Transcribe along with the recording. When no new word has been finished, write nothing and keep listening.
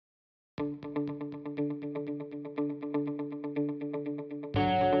KS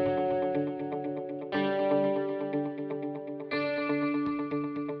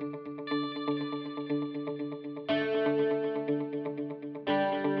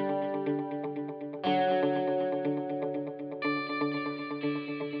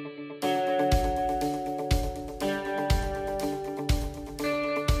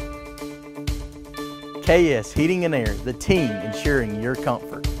Heating and Air, the team ensuring your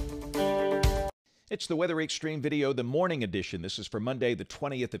comfort. It's the Weather Xtreme video, the morning edition. This is for Monday, the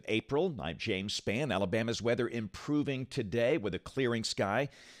 20th of April. I'm James Spann. Alabama's weather improving today with a clearing sky.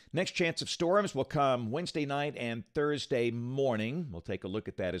 Next chance of storms will come Wednesday night and Thursday morning. We'll take a look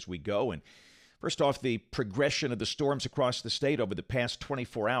at that as we go. And first off, the progression of the storms across the state over the past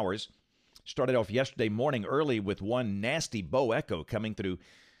 24 hours. Started off yesterday morning early with one nasty bow echo coming through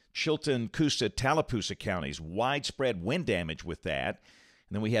Chilton, Coosa, Tallapoosa counties. Widespread wind damage with that.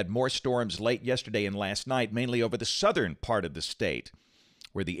 And then we had more storms late yesterday and last night, mainly over the southern part of the state,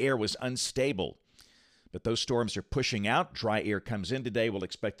 where the air was unstable. But those storms are pushing out. Dry air comes in today. We'll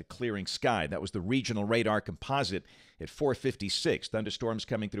expect a clearing sky. That was the regional radar composite at 4:56. Thunderstorms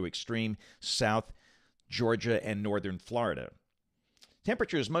coming through extreme south Georgia and northern Florida.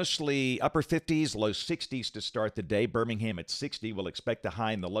 Temperatures mostly upper 50s, low 60s to start the day. Birmingham at 60. We'll expect a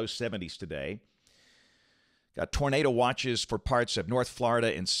high in the low 70s today. Got tornado watches for parts of North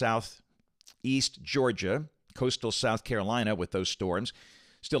Florida and southeast Georgia, coastal South Carolina with those storms.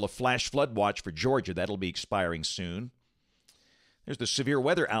 Still a flash flood watch for Georgia. That'll be expiring soon. There's the severe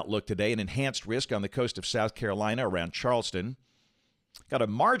weather outlook today, an enhanced risk on the coast of South Carolina around Charleston. Got a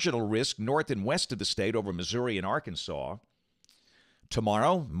marginal risk north and west of the state over Missouri and Arkansas.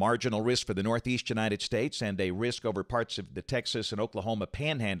 Tomorrow, marginal risk for the northeast United States and a risk over parts of the Texas and Oklahoma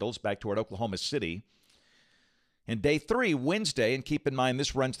panhandles back toward Oklahoma City. And day 3, Wednesday, and keep in mind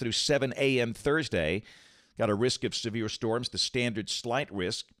this runs through 7 a.m. Thursday, got a risk of severe storms, the standard slight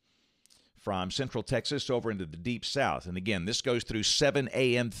risk from central Texas over into the deep south. And again, this goes through 7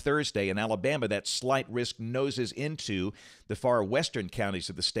 a.m. Thursday. In Alabama, that slight risk noses into the far western counties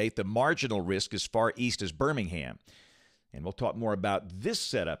of the state. The marginal risk as far east as Birmingham. And we'll talk more about this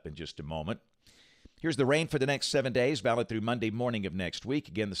setup in just a moment. Here's the rain for the next 7 days, valid through Monday morning of next week.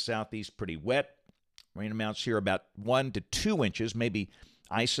 Again, the southeast pretty wet. Rain amounts here about 1 to 2 inches, maybe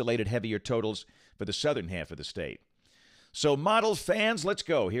isolated heavier totals for the southern half of the state. So model fans, let's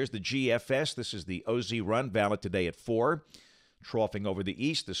go. Here's the GFS. This is the OZ run, valid today at 4. Troughing over the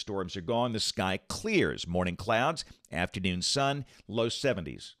east, the storms are gone. The sky clears. Morning clouds, afternoon sun, low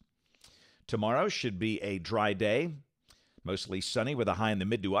 70s. Tomorrow should be a dry day. Mostly sunny with a high in the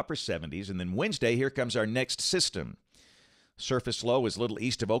mid to upper 70s. And then Wednesday, here comes our next system. Surface low is a little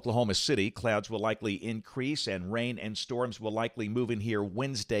east of Oklahoma City. Clouds will likely increase, and rain and storms will likely move in here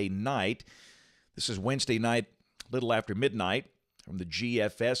Wednesday night. This is Wednesday night, a little after midnight. From the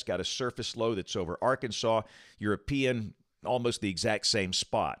GFS, got a surface low that's over Arkansas, European, almost the exact same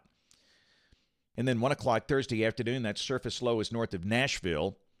spot. And then 1 o'clock Thursday afternoon, that surface low is north of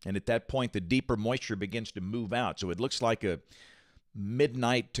Nashville. And at that point, the deeper moisture begins to move out. So it looks like a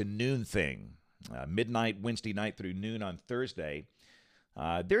midnight to noon thing. Midnight Wednesday night through noon on Thursday.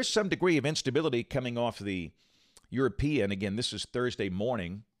 There's some degree of instability coming off the European. Again, this is Thursday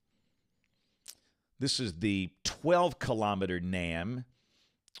morning. This is the 12-kilometer NAM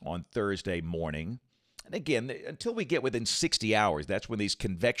on Thursday morning. And again, until we get within 60 hours, that's when these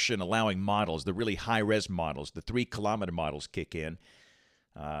convection-allowing models, the really high-res models, the 3-kilometer models kick in.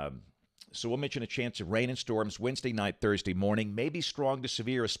 So we'll mention a chance of rain and storms Wednesday night, Thursday morning, maybe strong to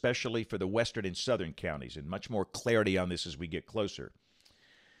severe, especially for the western and southern counties, and much more clarity on this as we get closer.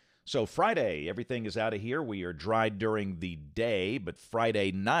 So Friday, everything is out of here. We are dry during the day, but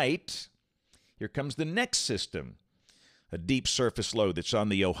Friday night, here comes the next system, a deep surface low that's on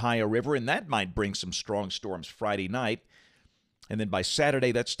the Ohio River, and that might bring some strong storms Friday night. And then by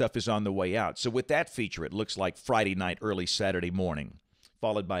Saturday, that stuff is on the way out. So with that feature, it looks like Friday night, early Saturday morning,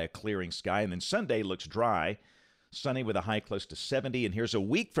 followed by a clearing sky. And then Sunday looks dry, sunny with a high close to 70. And here's a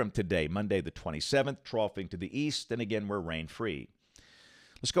week from today, Monday the 27th, troughing to the east. And again, we're rain-free.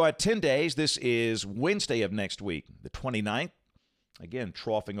 Let's go out 10 days. This is Wednesday of next week, the 29th. Again,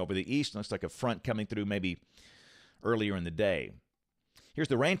 troughing over the east. Looks like a front coming through maybe earlier in the day. Here's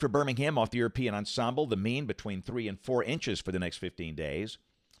the rain for Birmingham off the European ensemble, the mean between 3 and 4 inches for the next 15 days.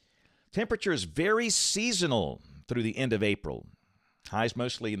 Temperatures very seasonal through the end of April. Highs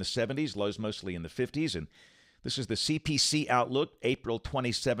mostly in the 70s, lows mostly in the 50s, and This is the CPC outlook, April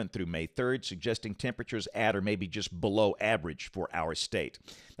 27th through May 3rd, suggesting temperatures at or maybe just below average for our state.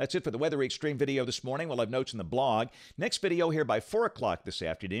 That's it for the Weather Xtreme video this morning. We'll have notes in the blog. Next video here by 4 o'clock this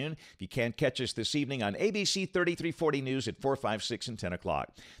afternoon. If you can't catch us this evening on ABC 3340 News at 4, 5, 6, and 10 o'clock.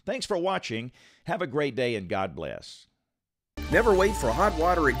 Thanks for watching. Have a great day and God bless. Never wait for hot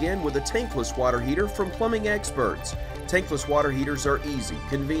water again with a tankless water heater from Plumbing Experts. Tankless water heaters are easy,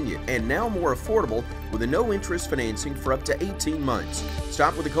 convenient, and now more affordable with a no-interest financing for up to 18 months.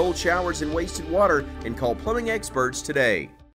 Stop with the cold showers and wasted water and call Plumbing Experts today.